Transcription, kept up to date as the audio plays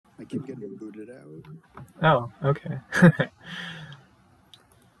I keep getting booted out. Oh, okay.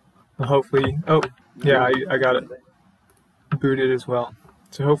 Well, hopefully... Oh, yeah, I got it booted as well.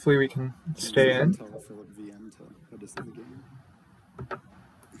 So hopefully we can stay in. Tell phillipvn to put us in the game.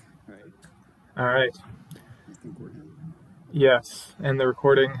 Alright. Alright. I think we're in. Yes, and the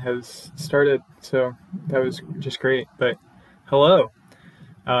recording has started, so that was just great. But hello.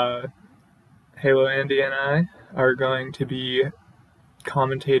 Halo Andy and I are going to be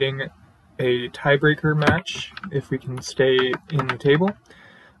commentating a tiebreaker match, if we can stay in the table.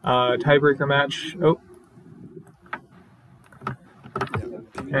 Tiebreaker match. Oh.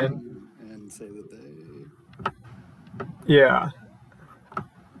 Yeah, and say that they... Yeah.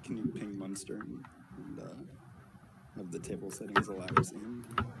 Can you ping Munster and have the table settings allow us in?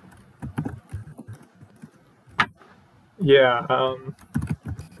 Yeah,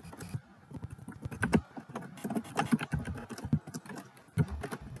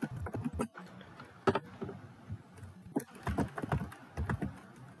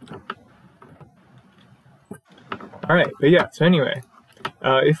 Alright, but yeah, so anyway,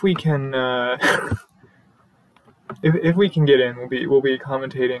 if we can if we can get in, we'll be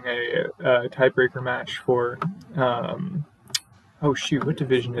commentating a tiebreaker match for oh shoot, what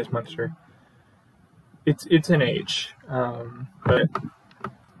division is Munster? It's an H, but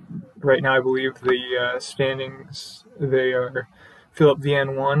right now I believe the standings, they are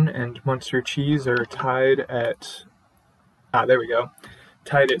phillipvn1 and MuensterCheese are tied at there we go,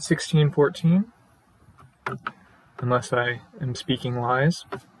 tied at 16-14, unless I am speaking lies.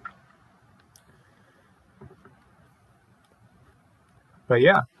 But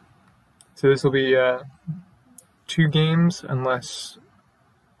yeah, so this will be 2 games unless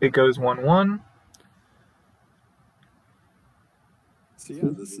it goes 1-1. So yeah,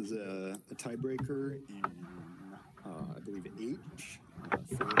 this is a tiebreaker in, I believe, H.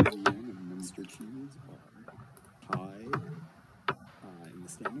 phillipvn and MuensterCheese are tied in the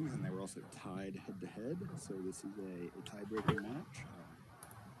standings, and they were also tied head-to-head. So this is a tiebreaker match.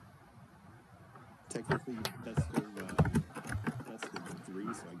 Technically, best of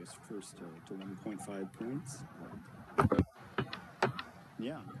 3, so I guess first to 1.5 points.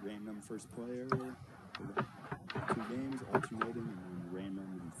 Yeah, random first player. 2 games alternating, and then random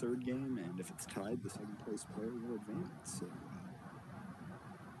in the 3rd game, and if it's tied, the 2nd place player will advance. So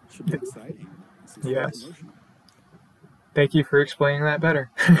should be exciting. Yes. Thank you for explaining that better.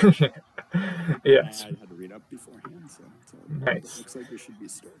 Yes. I had to read up beforehand, so nice. It looks like we should be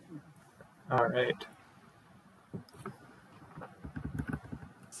starting. All right.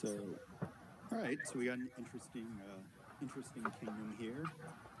 So, all right. So we got an interesting kingdom here.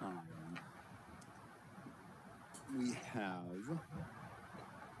 We have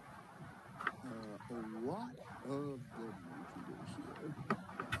a lot of building we can do here.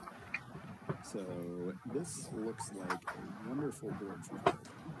 So this looks like a wonderful board for building.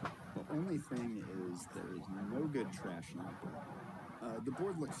 The only thing is there is no good trash in the board. The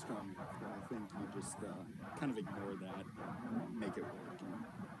board looks strong enough, but I think you just kind of ignore that and make it work. And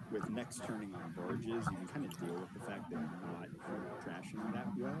with next turning on barges, you can kind of deal with the fact that you're not trashing that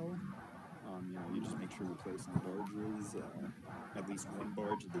well. You just make sure you're placing barges, at least 1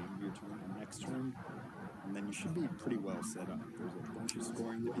 barge at the end of your turn on next turn, and then you should be pretty well set up. There's a bunch of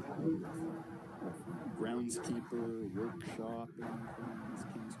scoring to be had with groundskeeper, workshop, and things,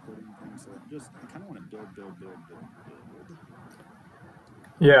 king's courting things. So I kind of want to build.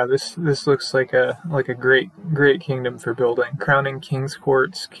 Yeah, this looks like a great kingdom for building. Crowning king's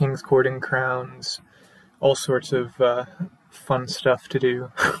courts, king's courting crowns, all sorts of fun stuff to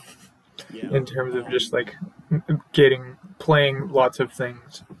do. Yeah, in terms of just like playing lots of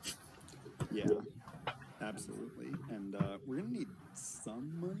things. Yeah, absolutely. And we're gonna need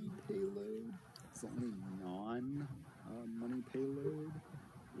some money payload. The only non-money payload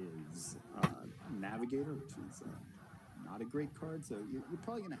is Navigator, which is not a great card. So you're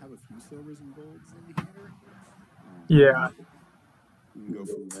probably gonna have a few silvers and golds in here. Yeah. You can go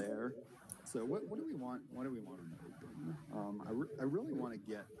from there. So what do we want? What do we want in open? I really want to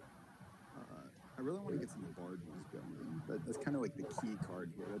get. I really want to get some barges going. That's kind of like the key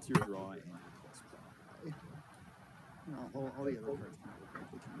card here. That's your draw and your plus buy. All the other cards can look like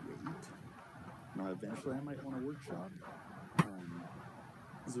they can wait. Eventually, I might want a workshop.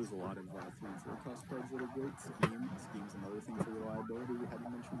 There's a lot of 3 and 4 cost cards that are great. Scheme's another thing for reliability we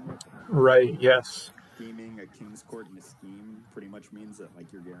hadn't mentioned yet. Right. Yes. Scheming, a king's court, and a scheme pretty much means that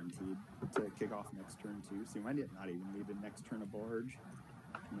you're guaranteed to kick off next turn too. So you might not even need a next turn a barge.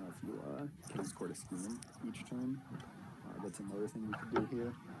 If you king's court a scheme each turn, that's another thing we could do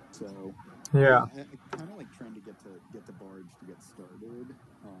here. So yeah, I kind of like trying to get the barge to get started.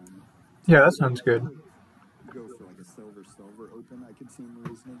 Yeah, that sounds good. Go for like a silver open. I could seem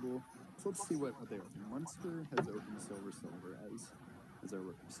reasonable. So let's see what they open. Munster has opened silver as I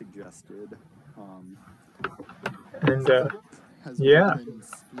suggested. And Has yeah, opened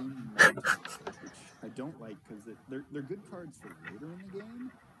Scheme Mountain Village, which I don't like because they're good cards for later in the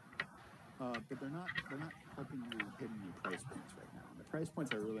game, but they're not helping you hit any price points right now. And the price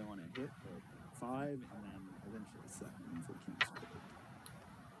points I really want to hit are 5 and then eventually 7 for King's Court.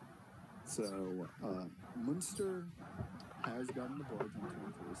 So Munster has gotten the barge on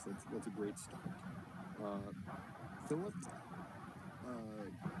turn 3, so that's a great start. Philip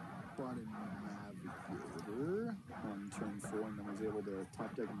bought a Navigator on turn 4 and then was able to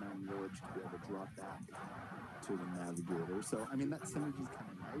top deck a Mountain Village to be able to drop back to the Navigator. So, I mean, that synergy is kind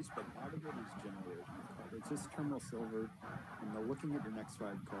of nice, but Navigator is generally a weak card. It's just Terminal Silver, and the looking at your next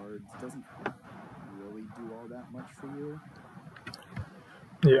 5 cards doesn't really do all that much for you.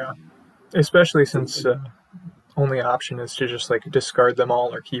 Yeah, especially since only option is to just like discard them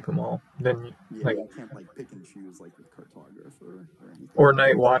all or keep them all. Then you can't like pick and choose like with Cartographer or anything. Or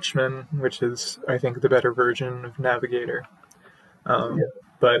Night Watchman, which is I think the better version of Navigator.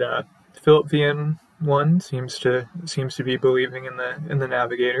 But phillipvn1 seems to be believing in the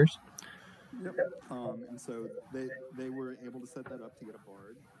Navigators. Yep. And so they were able to set that up to get a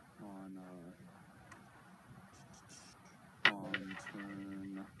bard on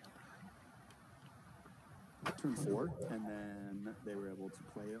turn 4, and then they were able to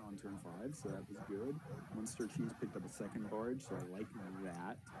play it on turn 5, so that was good. MuensterCheese picked up a second barge, so I like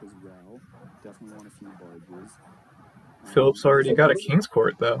that as well. Definitely want a few barges. Philip's already got a King's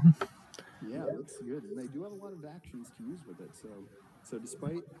Court, though. Yeah, that's good. And they do have a lot of actions to use with it. So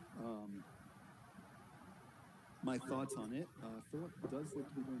despite my thoughts on it, Philip does look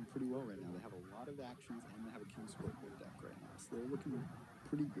to be doing pretty well right now. They have a lot of actions, and they have a King's Court board deck right now. So they're looking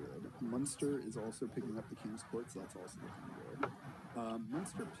pretty good. Munster is also picking up the King's Court, so that's also looking good.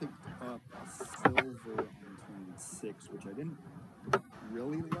 Munster picked up silver on turn 6, which I didn't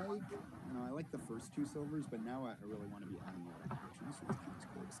really like. You know, I like the first 2 silvers, but now I really want to be adding more actions to the King's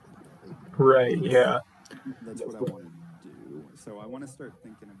Courts to play. Right, yeah. That's what I want to do. So I want to start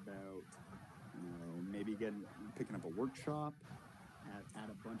thinking about, you know, maybe picking up a workshop, add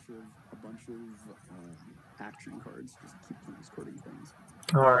a bunch of action cards, just keep King's Courting things.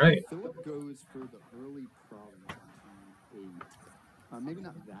 All right. Philip goes for the early province on turn 8. Maybe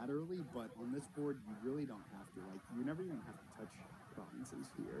not that early, but on this board, you really don't have to. Like, you never even have to touch provinces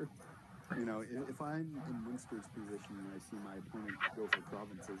here. You know, if I'm in Munster's position and I see my opponent go for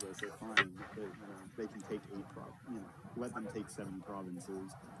provinces, I say, fine, they can take 8 let them take 7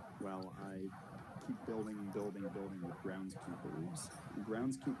 provinces while I keep building with Groundskeepers.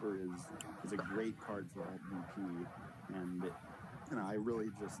 Groundskeeper is a great card for alt VP, and I really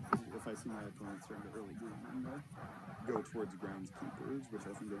just, if I see my opponent starting to early game, I'm going to go towards Groundskeepers, which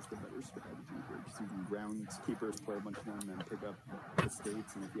I think is the better strategy here, because you can Groundskeepers, play a bunch of them, then pick up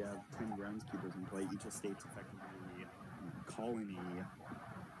estates, and if you have 10 Groundskeepers in play, each estate's effectively a colony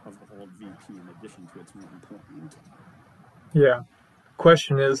of the alt VP in addition to its 1 point. Yeah.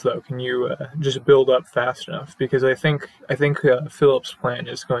 Question is though, can you just build up fast enough? Because I think Philip's plan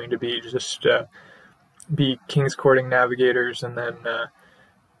is going to be just be King's Courting Navigators, and then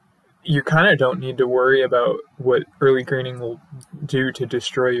you kind of don't need to worry about what early greening will do to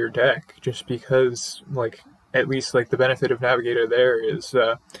destroy your deck, just because, like, at least like the benefit of Navigator there is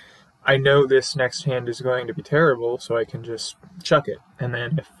I know this next hand is going to be terrible, so I can just chuck it. And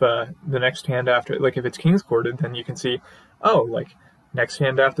then if the next hand after, like if it's King's Courted, then you can see, oh, like next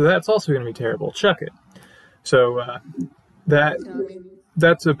hand after that's also going to be terrible. Chuck it. So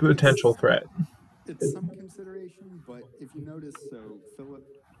that's a potential threat. It's some consideration, but if you notice, so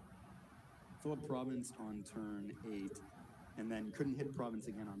Philip provinced on turn 8, and then couldn't hit province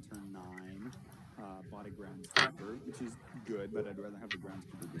again on turn 9. Bought a Groundskeeper, which is good, but I'd rather have the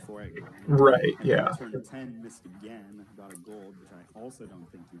Groundskeeper before I go in. Right, and yeah. Turn 10, missed again, got a gold, which I also don't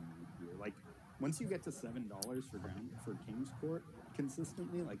think you need here. Like, once you get to $7 for King's Court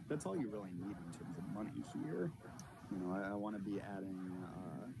consistently, like, that's all you really need in terms of money here. You know, I want to be adding,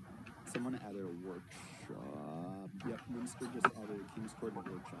 someone added a workshop. Yep, Munster just added a King's Court and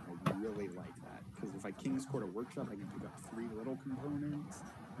a workshop. I really like that, because if I King's Court a workshop, I can pick up 3 little components.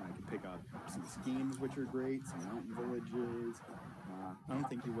 I can pick up some schemes, which are great, some mountain villages. I don't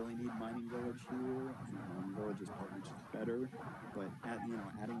think you really need mining village here. I think mountain village is probably just better. But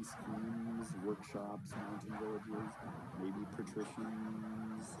adding schemes, workshops, mountain villages, maybe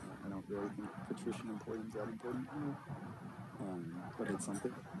patricians. I don't really think patrician importing is that important here. But it's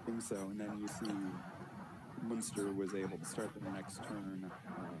something. So, and then you see Munster was able to start the next turn,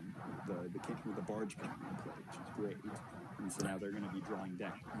 the the barge coming into play, which is great. And so now they're going to be drawing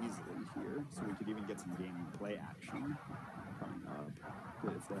deck easily here. So we could even get some game play action coming up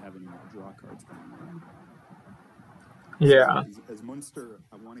if they have any more draw cards coming in. Yeah. So as Munster,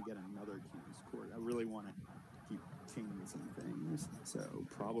 I want to get another King's Court. I really want to keep kings and things. So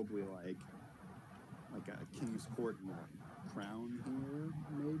probably like a King's Court and a crown here,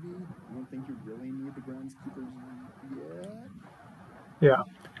 maybe. I don't think you really need the groundskeepers yet. Yeah.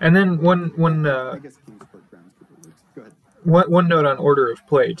 And then I guess King's Court groundskeeper works. Go ahead. One note on order of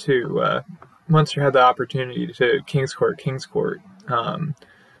play too. Munster had the opportunity to King's Court,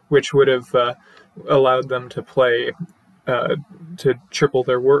 which would have allowed them to play to triple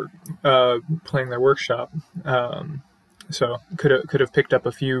their work, playing their workshop. So could have picked up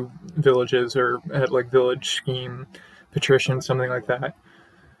a few villages or had like village scheme, patrician, something like that.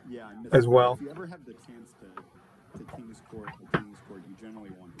 Yeah, as well. If you ever have the chance to King's Court, you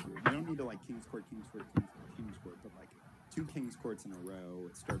generally want to do it. You don't need to like King's Court, but like 2 King's Courts in a row,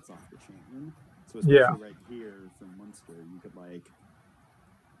 it starts off the chain. So especially right here for Munster, you could like.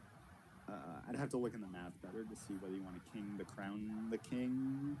 I'd have to look in the math better to see whether you want to king the crown the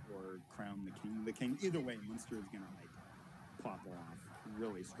king or crown the king the king. Either way, Munster is gonna like pop off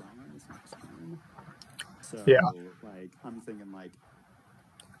really strong on this next turn. So like I'm thinking like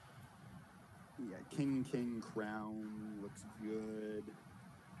king crown looks good.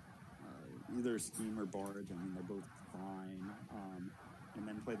 Either scheme or barge. I mean they're both fine. And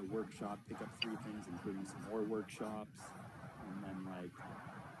then play the workshop, pick up 3 things, including some more workshops, and then like.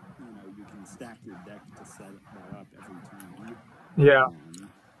 You can stack your deck to set that up every time. Yeah.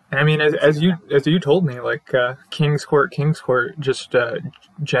 I mean, as you told me, like King's Court just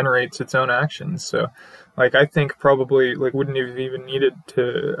generates its own actions. So, like I think probably like wouldn't have even needed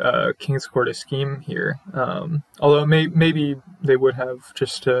to King's Court a scheme here. Although maybe they would have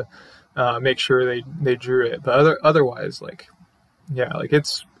just to make sure they drew it. But otherwise, like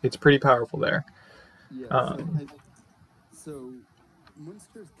it's pretty powerful there. Yeah. So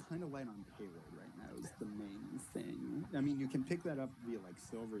Munster's kind of light on payload right now is the main thing. I mean, you can pick that up via like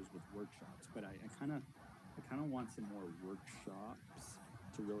silvers with workshops, but I kind of want some more workshops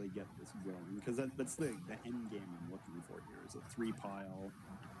to really get this going because that's the end game I'm looking for here is a 3-pile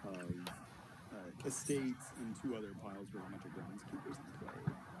of estates and 2 other piles with a bunch of groundskeepers in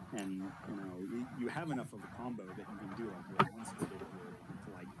play. And you have enough of a combo that you can do like what Munster did here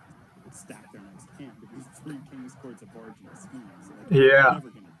to like stack their next hand with these 3 King's Courts of barge and a scheme. So like, they're never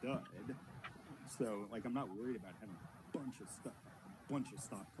gonna dud. So like I'm not worried about having a bunch of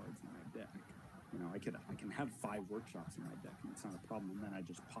stop cards in my deck. I can have 5 workshops in my deck and it's not a problem. And then I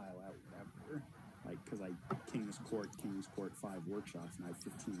just pile out whatever. Like because I King's Court 5 workshops and I have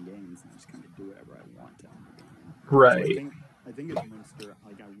 15 games and I just kind of do whatever I want to end the game. Right. So I think as Munster,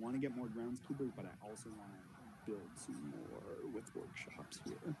 like I want to get more groundskeepers, but I also want to build some more with workshops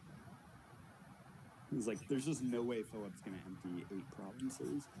here. It's like there's just no way Philip's going to empty 8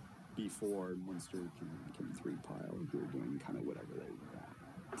 provinces before Munster can 3-pile here doing kind of whatever they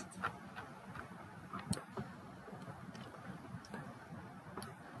want.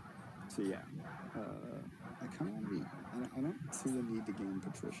 So yeah, I kind of want to be. I don't see the need to gain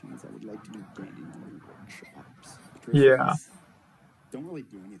patricians. I would like to be gaining more workshops. Patricians don't really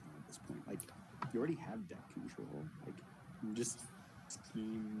do anything at this point. Like you already have deck control. Like you just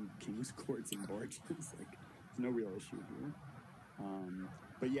scheme King's Courts and barges. Like there's no real issue here.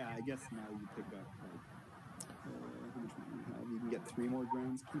 But yeah, I guess now you pick up like how much money you have. You can get 3 more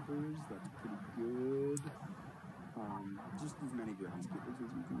groundskeepers. That's pretty good. Just as many groundskeepers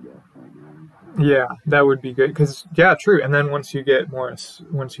as you can get right now. Yeah, that would be good because true. And then once you get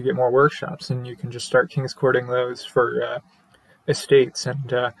more workshops, and you can just start King's Courting those for estates,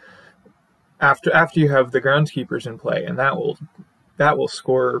 and after you have the groundskeepers in play, and that will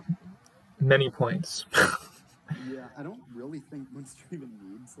score many points. Yeah, I don't really think Munster even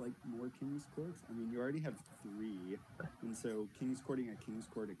needs like more King's Courts. I mean, you already have 3, and so King's Courting a King's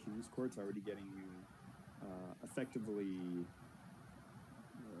Court's already getting you effectively.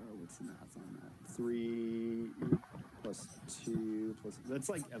 What's the math on that? 3 plus 2 plus. That's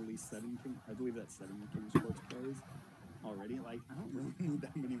like at least 7 King. I believe that's 7 King's Courts plays already. Like I don't really need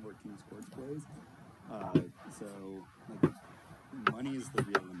that many more King's Courts plays. So like money is the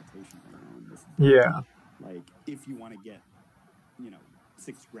real limitation right now in this. Yeah. Like if you want to get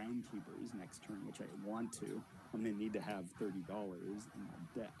 6 groundkeepers next turn, which I want to, I'm gonna need to have $30 in my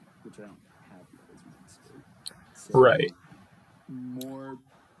deck, which I don't have yet as Munster. So right. More.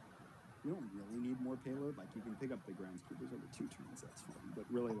 You don't really need more payload. Like you can pick up the groundskeepers over 2 turns. That's fine. But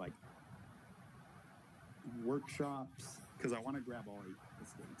really, like workshops, because I want to grab all 8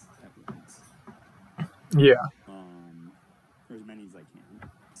 estates at once. Yeah. or as many as I can.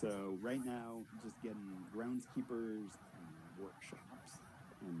 So right now, just getting groundskeepers and workshops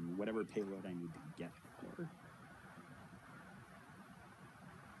and whatever payload I need to get for.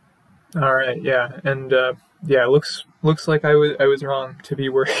 All right. Yeah. And yeah, looks like I was wrong to be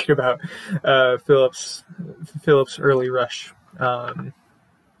worried about Philip's early rush.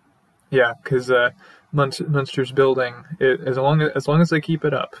 Yeah, because Munster's building as long as they keep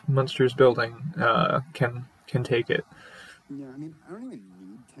it up, Munster's building can take it. Yeah, I mean, I don't even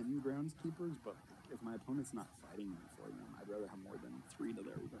need 10 groundskeepers, but like, if my opponent's not fighting me for them, I'd rather have more than 3 to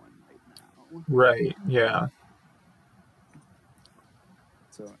their 1 right now. Right. Yeah.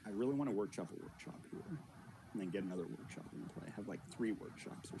 So I really want to workshop a workshop here, and then get another workshop in play. Have like 3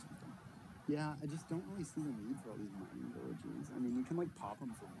 workshops or something. Yeah, I just don't really see the need for all these mining villages. I mean, you can like pop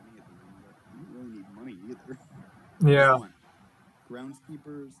them for money at the end, but you don't really need money either. Yeah. I want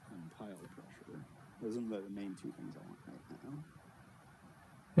groundskeepers and pile pressure. Those are the main 2 things I want right now.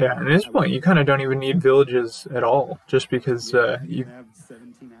 Yeah. At this point, you kind of don't even need villages at all, just because you have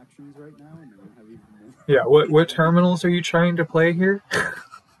 17 actions right now, and then have even more. Yeah. What terminals are you trying to play here? I want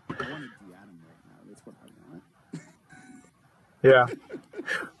to Diadem right now. That's what I want. Yeah.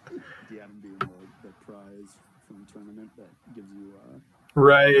 Diadem being the prize from the tournament that gives you.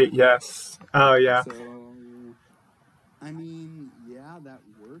 Right. Yes. Oh yeah. So, I mean, yeah, that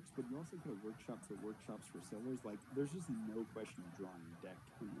works, but you also could have workshops for silvers. Like, there's just no question of drawing deck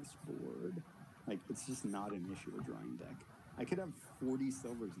in this board. Like, it's just not an issue of drawing deck. I could have 40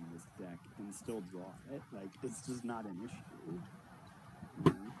 silvers in this deck and still draw it. Like, it's just not an issue.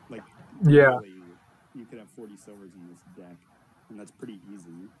 Like, yeah, really, you could have 40 silvers in this deck, and that's pretty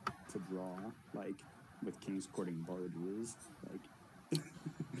easy to draw. Like, with King's Courting barges, like.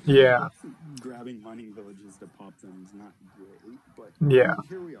 Yeah. Grabbing mining villages to pop them is not great, but yeah.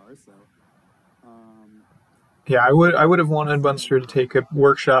 Here we are. So, yeah, I would have wanted Munster to take a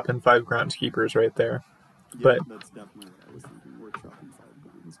workshop and 5 groundskeepers right there. Yeah, but that's definitely what I was thinking. Workshop and 5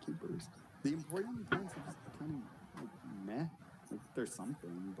 groundskeepers. The Emporium points are just kind of like meh. Like they're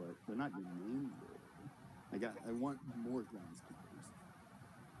something, but they're not your main goal. I want more groundskeepers.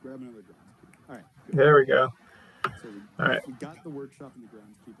 Grab another groundskeeper. All right. Good. There we go. So we got the workshop and the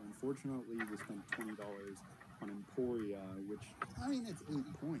groundskeeper. Unfortunately, we spent $20 on Emporia, which, I mean, it's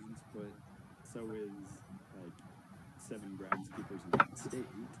 8 points, but so is, like, 7 groundskeepers in that state.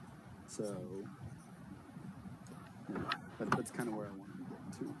 So, yeah, that's kind of where I wanted to get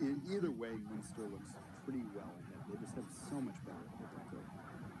to. Either way, Munster looks pretty well ahead. They just have so much better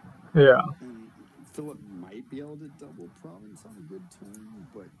ahead. Yeah. And Philip might be able to double province on a good turn,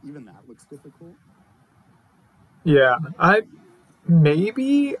 but even that looks difficult. Yeah, I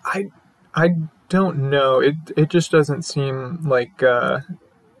don't know. It just doesn't seem like they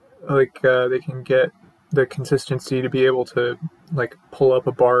can get the consistency to be able to like pull up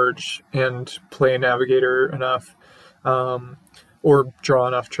a barge and play a navigator enough, or draw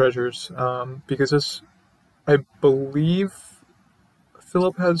enough treasures. Because I believe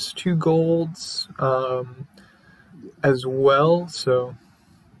Philip has 2 golds as well. So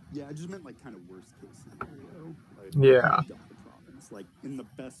yeah, I just meant like kind of worst case scenario. Like, yeah. Double province. Like in the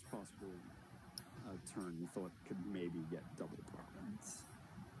best possible turn, Philip could maybe get double province.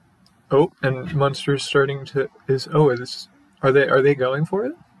 Oh, and Munster's starting to are they going for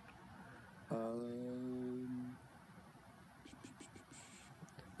it?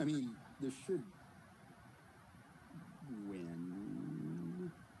 I mean, this should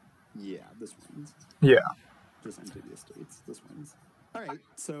win. Yeah, this wins. Yeah. Just enter the estates. This wins. All right,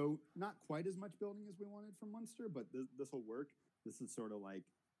 so not quite as much building as we wanted from Munster, but this will work. This is sort of like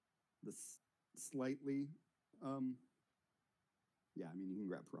this slightly, yeah, I mean, you can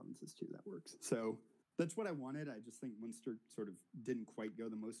grab provinces too, that works. So that's what I wanted. I just think Munster sort of didn't quite go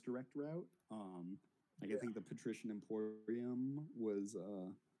the most direct route. I think the Patrician Emporium was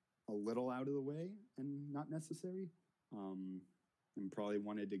a little out of the way and not necessary. And probably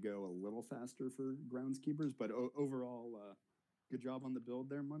wanted to go a little faster for groundskeepers, but overall, good job on the build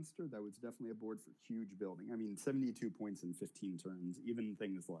there, Munster. That was definitely a board for huge building. I mean, 72 points in 15 turns. Even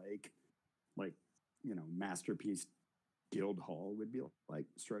things like Masterpiece Guildhall would be like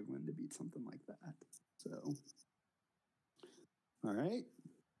struggling to beat something like that. So, all right,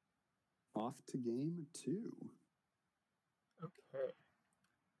 off to game 2. Okay.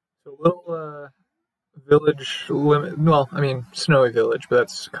 So a little village limit. Well, I mean, Snowy Village, but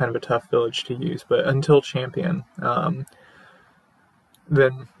that's kind of a tough village to use. But until champion,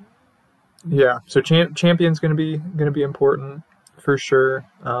 then yeah. So champion's gonna be important for sure.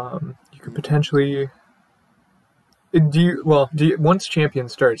 You could potentially Once Champion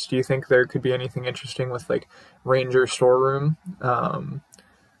starts, do you think there could be anything interesting with like Ranger Storeroom?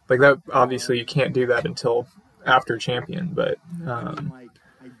 Like that, obviously you can't do that until after Champion, but I mean, like,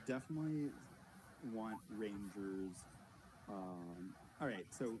 I definitely want Rangers. All right,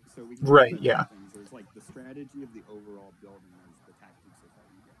 so we can talk right, about yeah, two things. There's like the strategy of the overall build, and there's the tactics of how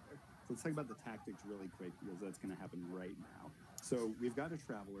you get there. So let's talk about the tactics really quick because that's going to happen right now. So we've got a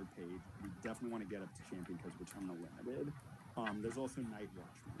Traveler page. We definitely want to get up to Champion because we're terminal limited. There's also Night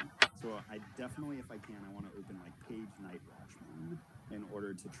Watchman. So I definitely, if I can, I want to open like Page Night Watchman in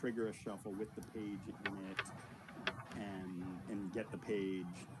order to trigger a shuffle with the page in it and get the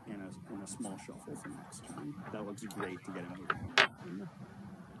page in a small shuffle for next turn. That looks great to get him moving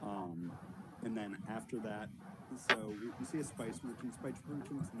along. And then after that, so we see a Spice Merchant. Spice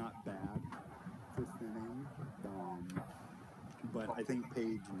Merchant's not bad for thinning, but I think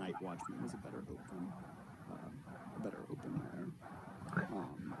Page Night Watchman is a better open there.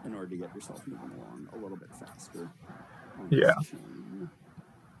 In order to get yourself moving along a little bit faster on this chain.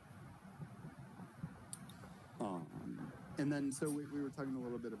 And then, so we were talking a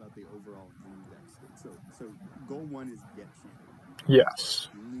little bit about the overall index state. So goal one is get champion. yes,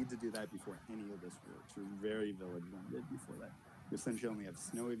 You need to do that before any of this works. You're very village limited before that. You essentially only have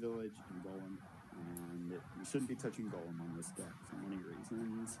Snowy Village and Golem, and you shouldn't be touching Golem on this deck for many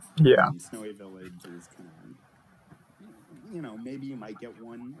reasons. yeah, Snowy Village is kind of, maybe you might get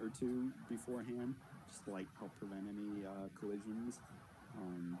one or two beforehand, just to like help prevent any collisions.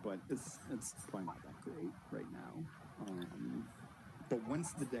 But it's probably not that great right now. But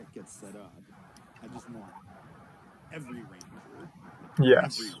once the deck gets set up, I just want every ranger.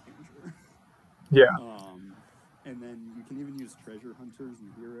 yes, Every ranger. yeah, And then you can even use treasure hunters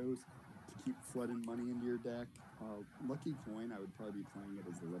and heroes to keep flooding money into your deck. Lucky Coin, I would probably be playing it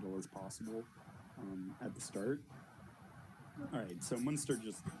as little as possible at the start. All right, so Munster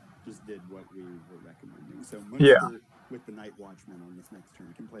just did what we were recommending. So Munster with the Night Watchman on this next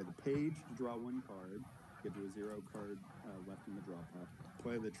turn can play the page to draw one card, get to a 0 card left in the draw pile,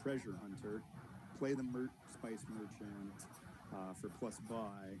 play the Treasure Hunter, play the Spice Merchant for plus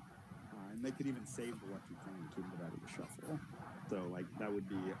buy, and they could even save the Lucky Coin, keep it out of the shuffle. So like that would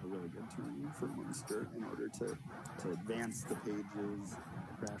be a really good turn for Munster in order to advance the pages,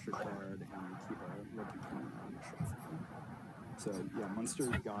 crash a card, and keep a Lucky Coin out of the shuffle. So yeah, Munster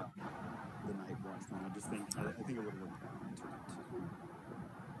got the Night Watchman. I think it would have worked better on turn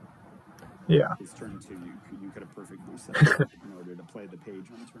 2. yeah. His turn 2, you could have perfectly set it up in order to play the page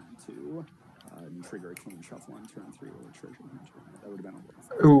on turn 2 and trigger a clean shuffle on turn 3 with a treasure hunter. That would have been a little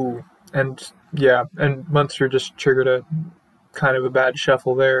faster. Ooh, and Munster just triggered a kind of a bad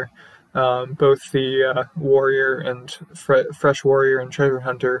shuffle there. Both the warrior and fresh warrior and treasure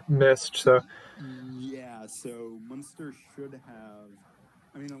hunter missed. So yeah, so Munster should have.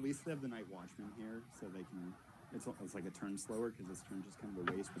 I mean, at least they have the Night Watchman here, so they can. It's like a turn slower because this turn just kind of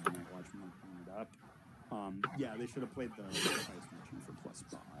a waste with the Night Watchman pulling it up. Yeah, they should have played the Spice Merchant for plus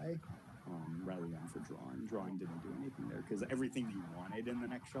buy rather than for drawing. Drawing didn't do anything there because everything you wanted in the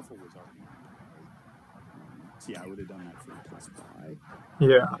next shuffle was already in play. So yeah, I would have done that for plus buy.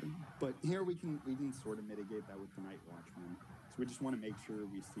 yeah, but here we can sort of mitigate that with the Night Watchman. So we just want to make sure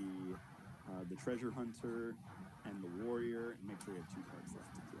we see the Treasure Hunter and the Warrior, and make sure we have 2 cards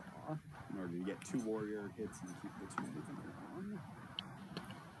left to draw in order to get 2 Warrior hits and keep the 2 moving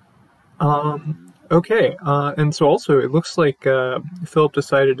along. Okay, and so also it looks like Philip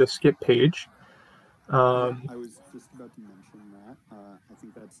decided to skip Page. Yeah, I was just about to mention that. I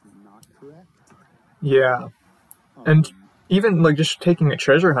think that's not correct. Yeah, and even like just taking a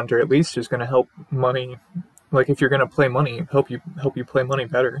treasure hunter at least is going to help money. Like if you're going to play money, help you play money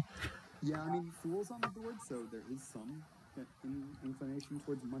better. Yeah, I mean Fool's on the board, so there is some inclination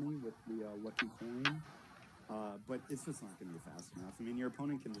towards money with the Lucky Coin. But it's just not going to be fast enough. I mean, your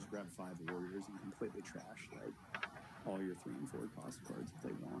opponent can just grab 5 warriors and completely trash like all your 3 and 4 cost cards if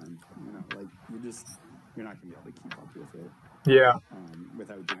they want. Like you're not going to be able to keep up with it. Yeah.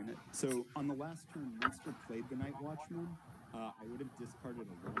 Without doing it. So on the last turn, Munster played the Night Watchman. I would have discarded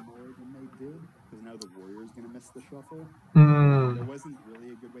a little more than they did because now the warrior is going to miss the shuffle. There wasn't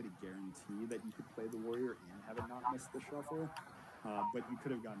really a good way to guarantee that you could play the warrior and have it not miss the shuffle. But you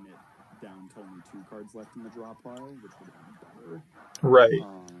could have gotten it down to only 2 cards left in the draw pile, which would have been better. Right.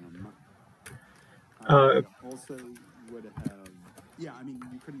 Also would have. Yeah, I mean,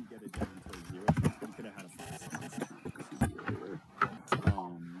 you couldn't get it down to 0, but you could have had a 5/6 turn if you do warrior.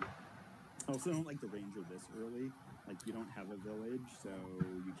 I also don't like the ranger this early. Like, you don't have a village, so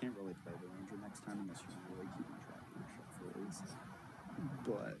you can't really play the ranger next time unless you're really keeping track of your shuffles.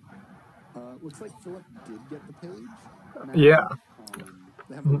 But Looks like Philip did get the page. Now. Yeah.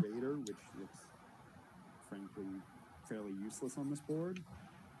 They have a Raider, which looks, frankly, fairly useless on this board.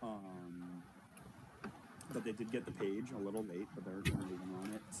 But they did get the page a little late, but they're moving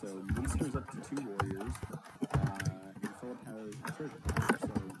on it. So Munster's up to 2 warriors, and Philip has a treasure. So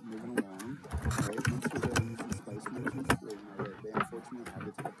moving along, right? Munster's already using the spice merchants. They unfortunately had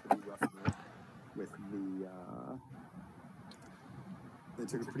to take a pretty rough hit with the. They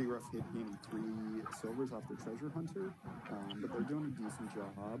took a pretty rough hit gaining 3 silvers off the treasure hunter, but they're doing a decent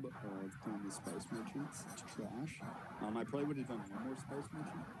job of playing the spice merchants to trash. I probably would have done one more spice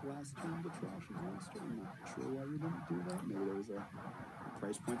merchant last turn to trash a monster. I'm not sure why we didn't do that. Maybe there was a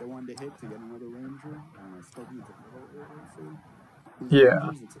price point they wanted to hit to get another ranger. I still think it's a little early for these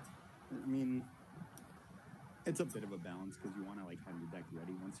rangers. It's a bit of a balance because you want to like have your deck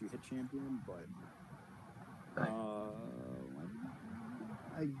ready once you hit champion, but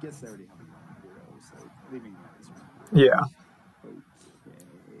I guess they already have a hero, so leaving that is Yeah.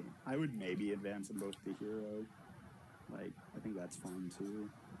 okay. I would maybe advance them both to hero. Like, I think that's fine too.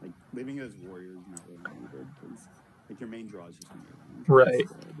 Like, leaving it as warrior is not really needed because like your main draw is just gonna be right.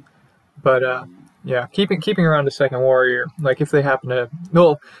 But yeah, keeping around a second warrior, like if they happen to,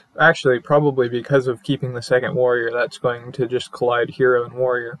 well, actually probably because of keeping the second warrior, that's going to just collide hero and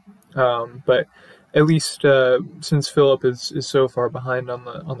warrior. But at least since Philip is so far behind on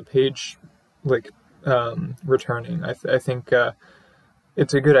the page, like returning, I think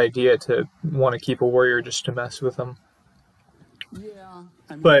it's a good idea to want to keep a warrior just to mess with them. Yeah,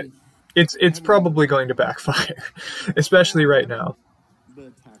 but it's probably going to backfire, especially right now. The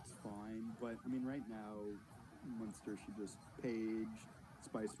attack's fine, but I mean, right now, Munster should just page,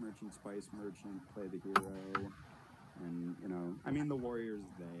 spice merchant, play the hero, and I mean, the warrior's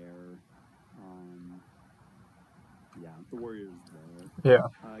there. Yeah, the warrior's there. Yeah.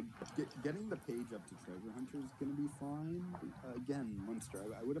 Getting the page up to treasure hunter is going to be fine. Again, Munster,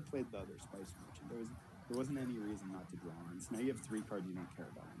 I would have played the other spice merchant. There wasn't any reason not to draw on. So now you have 3 cards you don't care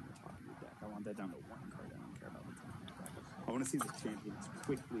about on the top of your deck. I want that down to 1 card I don't care about on the top of your deck. I want to see the champion as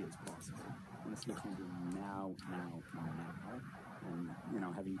quickly as possible. I want to see the champion now. And,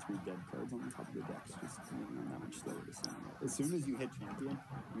 having 3 dead cards on the top of your deck is just making them that much slower to summon it. As soon as you hit champion,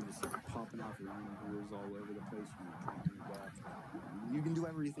 you're just popping off rangers all over the place. You're drawing your deck. You can do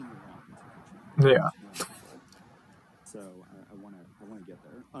everything you want until you hit champion. Yeah. So I want to get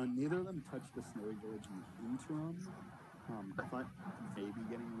there. Neither of them touched the snowy village in the interim. I thought maybe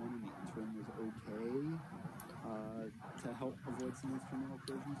getting one in the interim was okay to help avoid some instrumental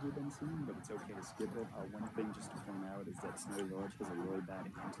collisions we've been seeing, but it's okay to skip it. One thing just to point out is that Snowy Village has a really bad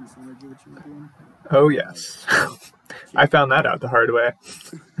anti-synergy with champion. Oh yes, I found that out the hard way.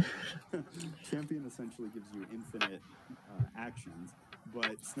 Champion essentially gives you infinite actions,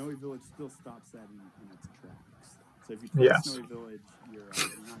 but Snowy Village still stops that in its tracks. So if you play Snowy Village, you're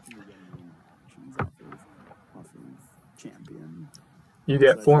not going to get any actions off of champion. You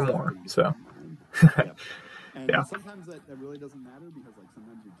get 4 more, so. Yep. And sometimes that really doesn't matter because like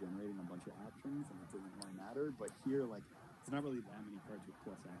sometimes you're generating a bunch of actions and it doesn't really matter. But here, like, it's not really that many cards with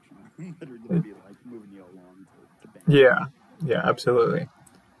plus action that are going to be like moving you along to bang. Yeah, absolutely.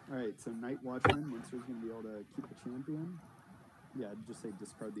 All right, so Night Watchman, Munster's going to be able to keep the champion. Yeah, I'd just say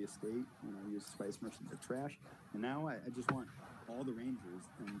discard the estate, use Spice Merchant to trash. And now I just want all the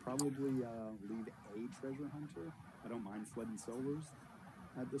rangers and probably leave a treasure hunter. I don't mind Flood and Silvers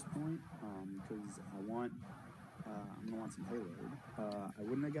at this point because I'm going to want some payload. I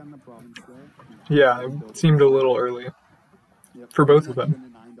wouldn't have gotten the province there. Yeah, it seemed a little early for both of them.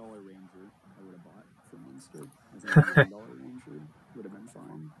 Even a $9 ranger I would have bought for Munster. I think a $9 ranger would have been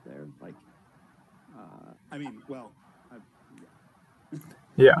fine there. Like, I mean, well,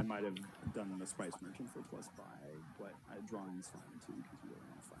 I might have done the Spice Merchant for plus buy, but drawing is fine too because you really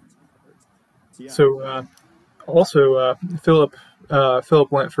want to find some cards. So, also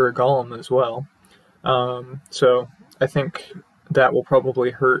Philip went for a golem as well. So I think that will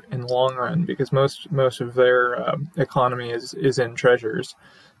probably hurt in the long run because most of their economy is in treasures.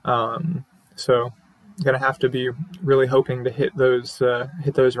 So gonna have to be really hoping to hit those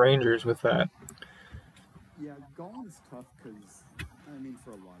rangers with that. Yeah, golem's tough because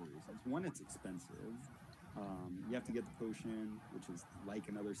for a lot of reasons. One, it's expensive. You have to get the potion, which is like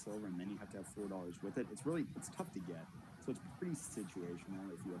another silver, and then you have to have $4 with it. It's tough to get, so it's pretty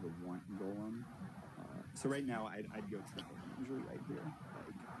situational if you ever want golem. So right now, I'd go triple ranger right here,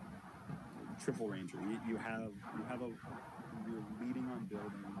 like triple ranger. You're leading on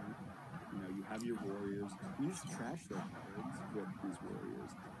building. You have your warriors. You just trash their cards with these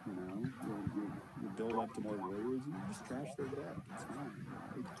warriors. You know, you build up to more warriors, and you just trash their deck. It's fine.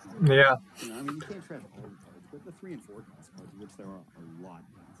 Like, Yeah. you know, I mean, you can't trash all the cards, but the 3 and 4 cost cards, which there are a lot in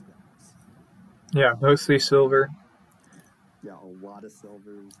these decks. Yeah, mostly silver. Yeah, a lot of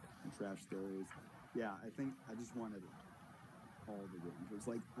silvers, and trash those. Yeah, I think I just wanted all the rangers.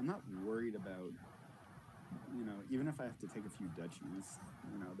 Like, I'm not worried about, you know, even if I have to take a few duchies,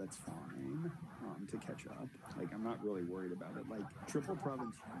 you know, that's fine to catch up. Like, I'm not really worried about it. Like, triple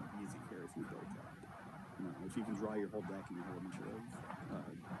province should be easy here if you build up. You know, if you can draw your whole deck and you have a bunch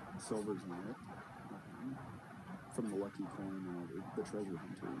of silvers in it from the lucky coin and all the treasure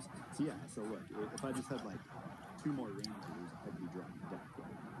hunters. So yeah, so look, if I just had like 2 more rangers, I'd be drawing the deck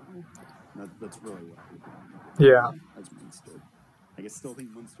right now. That's really what I would do. Yeah. As Munster. I still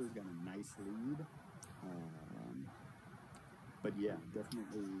think Munster's got a nice lead. But yeah,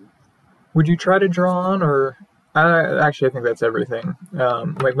 definitely. Would you try to draw on, or actually, I think that's everything.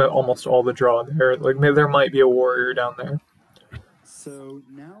 Like almost all the draw there. Like maybe there might be a warrior down there. So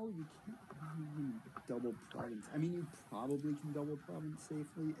now you can't even double province. I mean, you probably can double province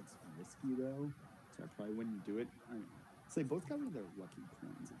safely. It's risky though, so I probably wouldn't do it. So they both got rid of their lucky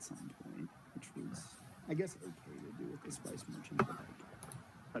coins at some point, which was, I guess, okay to do with the spice merchant. But like,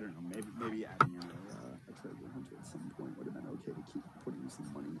 I don't know, maybe adding in a treasure hunter at some point would have been okay to keep putting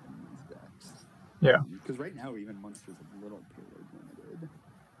some money in these decks. Yeah. Because right now, even Munster's a little payload limited.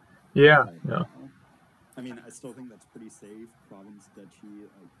 Yeah. Yeah. I mean, I still think that's pretty safe. Province, Duchy,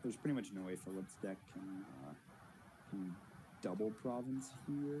 like, there's pretty much no way Philip's deck can double province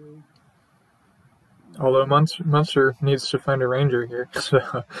here. Although Munster needs to find a ranger here,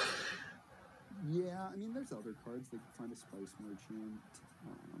 so. Yeah, I mean, there's other cards. They can find a spice merchant.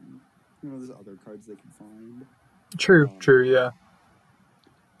 You know, there's other cards they can find. True, yeah.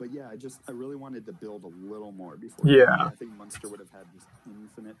 But yeah, I really wanted to build a little more before. Yeah. I think Munster would have had just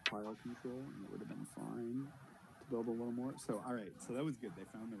infinite pile control, and it would have been fine to build a little more. So, all right, so that was good. They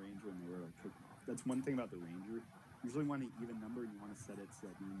found the ranger, and they were like kicking off. That's one thing about the ranger. Usually, when an even number, you want to set it so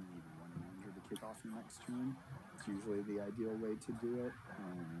that you only need one ranger to kick off your next turn. It's usually the ideal way to do it.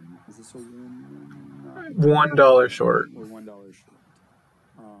 Is this a win? $1 short. Or $1 short.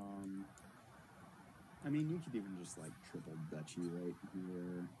 I mean, you could even just like triple duchy right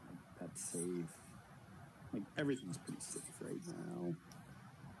here. Like, that's safe. Like, everything's pretty safe right now.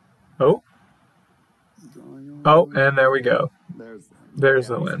 Oh. Oh, and there we go. There's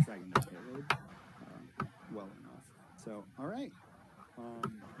the win. Well enough. So, all right.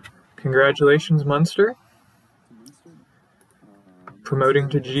 Congratulations, Munster. Promoting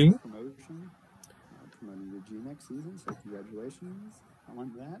to G. Promoting to G next season, so congratulations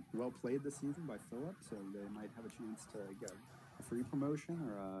on that. Well played this season by Philip, so they might have a chance to get a free promotion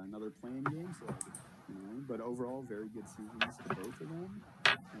or another playing game. So, you know, but overall, very good seasons to both of them,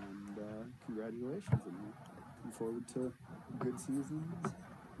 and congratulations. And looking forward to good seasons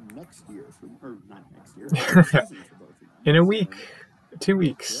next year, or not next year, but season for both of them. In a week, 2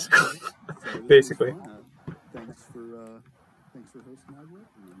 weeks, yeah, so basically. Thanks for hosting Aglet,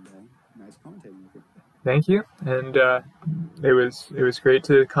 and nice commentating with you. Thank you, and it was great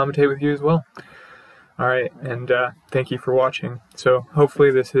to commentate with you as well. All right, and thank you for watching. So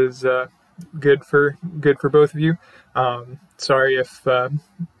hopefully this is good for both of you. Sorry if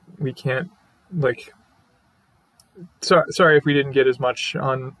we can't sorry if we didn't get as much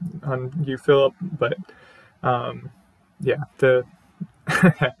on you, Philip, but yeah, the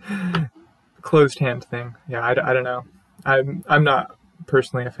closed hand thing. Yeah, I don't know. I'm not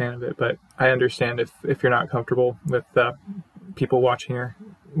personally a fan of it, but I understand if you're not comfortable with people watching your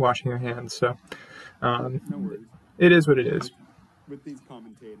hands. So No worries. it is what it is. With these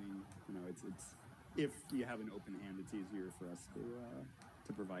commentating, you know, it's if you have an open hand, it's easier for us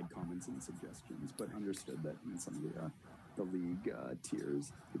to provide comments and suggestions. But understood that in some of the league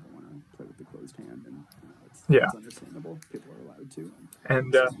tiers, people want to play with the closed hand, and you know, it's understandable. People are allowed to.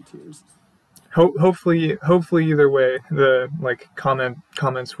 And tiers. Hopefully either way, the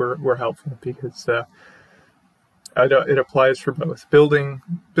comments were helpful, because it applies for both. Building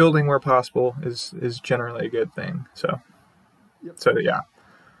where possible is generally a good thing. So yep. So yeah,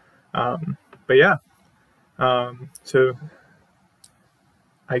 but yeah, so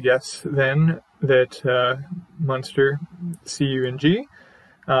I guess then that Munster, see you in G.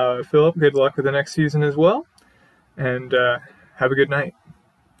 Philip, good luck with the next season as well, and have a good night.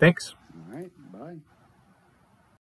 Thanks. All right.